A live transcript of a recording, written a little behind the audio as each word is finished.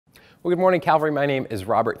Well, good morning, Calvary. My name is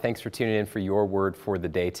Robert. Thanks for tuning in for your word for the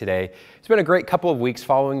day today. It's been a great couple of weeks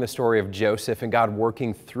following the story of Joseph and God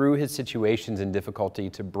working through his situations and difficulty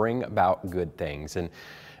to bring about good things. And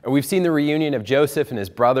we've seen the reunion of Joseph and his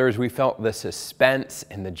brothers. We felt the suspense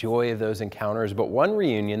and the joy of those encounters. But one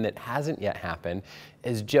reunion that hasn't yet happened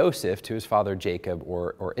is Joseph to his father Jacob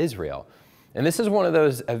or Israel. And this is one of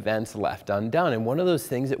those events left undone and one of those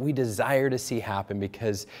things that we desire to see happen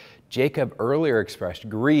because Jacob earlier expressed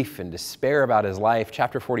grief and despair about his life.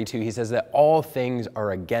 Chapter 42, he says that all things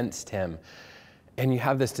are against him. And you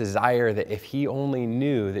have this desire that if he only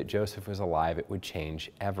knew that Joseph was alive, it would change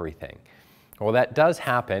everything. Well, that does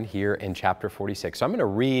happen here in chapter 46. So I'm going to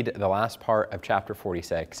read the last part of chapter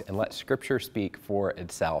 46 and let Scripture speak for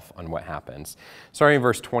itself on what happens. Starting in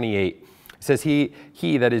verse 28. It says,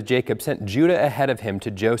 he, that is Jacob, sent Judah ahead of him to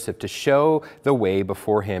Joseph to show the way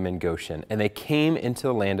before him in Goshen. And they came into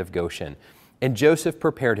the land of Goshen. And Joseph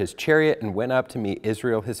prepared his chariot and went up to meet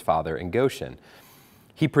Israel his father in Goshen.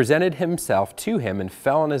 He presented himself to him and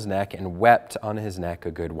fell on his neck and wept on his neck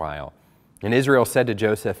a good while. And Israel said to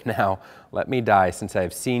Joseph, "Now let me die, since I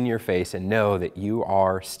have seen your face and know that you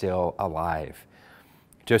are still alive."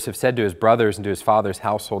 Joseph said to his brothers and to his father's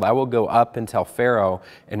household, "I will go up and tell Pharaoh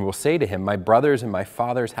and will say to him, my brothers and my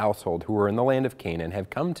father's household who are in the land of Canaan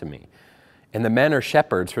have come to me. And the men are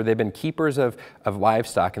shepherds, for they've been keepers of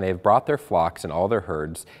livestock, and they have brought their flocks and all their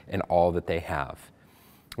herds and all that they have."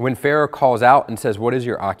 When Pharaoh calls out and says, "What is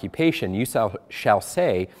your occupation?" you shall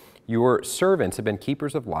say, "Your servants have been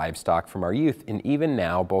keepers of livestock from our youth, and even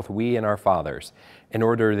now both we and our fathers, in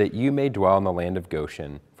order that you may dwell in the land of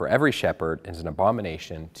Goshen, for every shepherd is an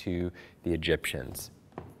abomination to the Egyptians."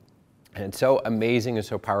 And it's so amazing and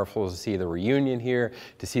so powerful to see the reunion here,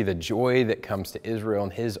 to see the joy that comes to Israel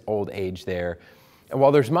in his old age there. And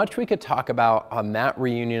while there's much we could talk about on that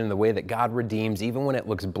reunion and the way that God redeems, even when it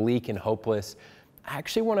looks bleak and hopeless, I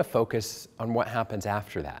actually want to focus on what happens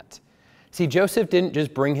after that. See, Joseph didn't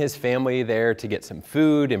just bring his family there to get some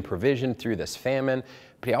food and provision through this famine,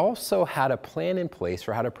 but he also had a plan in place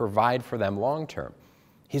for how to provide for them long term.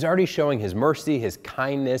 He's already showing his mercy, his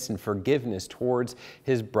kindness, and forgiveness towards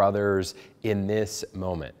his brothers in this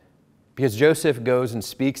moment. Because Joseph goes and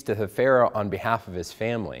speaks to the Pharaoh on behalf of his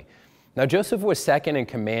family. Now, Joseph was second in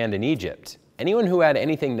command in Egypt. Anyone who had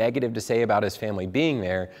anything negative to say about his family being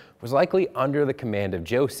there was likely under the command of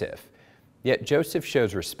Joseph. Yet Joseph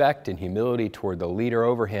shows respect and humility toward the leader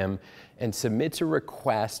over him and submits a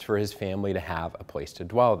request for his family to have a place to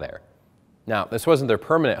dwell there. Now, this wasn't their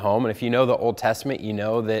permanent home, and if you know the Old Testament, you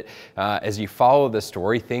know that as you follow the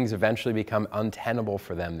story, things eventually become untenable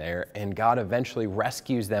for them there, and God eventually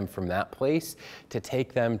rescues them from that place to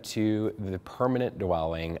take them to the permanent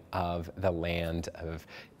dwelling of the land of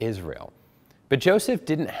Israel. But Joseph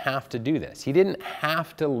didn't have to do this. He didn't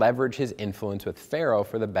have to leverage his influence with Pharaoh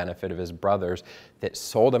for the benefit of his brothers that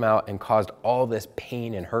sold him out and caused all this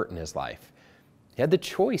pain and hurt in his life. He had the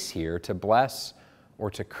choice here to bless or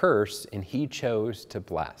to curse, and he chose to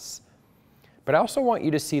bless. But I also want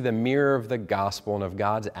you to see the mirror of the gospel and of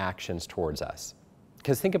God's actions towards us.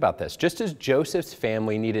 Because think about this. Just as Joseph's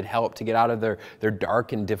family needed help to get out of their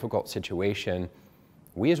dark and difficult situation,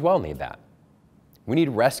 we as well need that. We need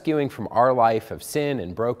rescuing from our life of sin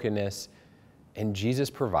and brokenness, and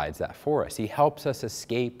Jesus provides that for us. He helps us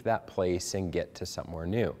escape that place and get to somewhere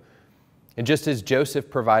new. And just as Joseph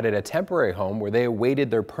provided a temporary home where they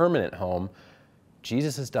awaited their permanent home,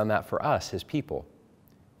 Jesus has done that for us, his people.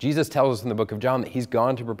 Jesus tells us in the book of John that he's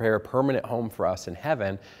gone to prepare a permanent home for us in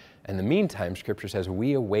heaven. In the meantime, Scripture says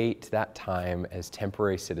we await that time as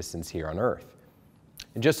temporary citizens here on earth.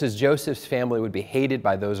 And just as Joseph's family would be hated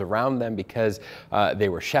by those around them because they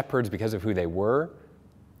were shepherds, because of who they were,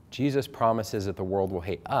 Jesus promises that the world will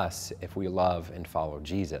hate us if we love and follow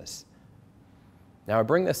Jesus. Now, I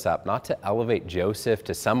bring this up not to elevate Joseph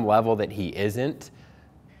to some level that he isn't,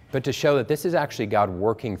 but to show that this is actually God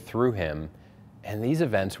working through him. And in these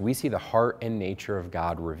events, we see the heart and nature of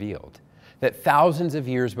God revealed. That thousands of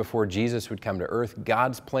years before Jesus would come to earth,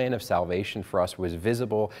 God's plan of salvation for us was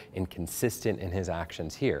visible and consistent in his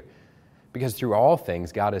actions here. Because through all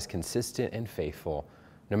things, God is consistent and faithful,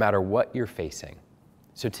 no matter what you're facing.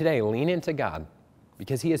 So today, lean into God,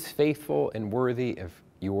 because he is faithful and worthy of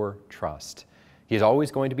your trust. He is always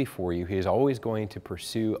going to be for you. He is always going to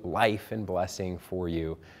pursue life and blessing for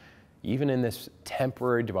you, even in this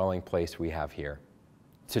temporary dwelling place we have here.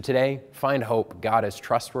 So today, find hope. God is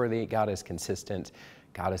trustworthy. God is consistent.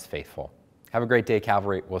 God is faithful. Have a great day,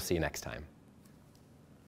 Calvary. We'll see you next time.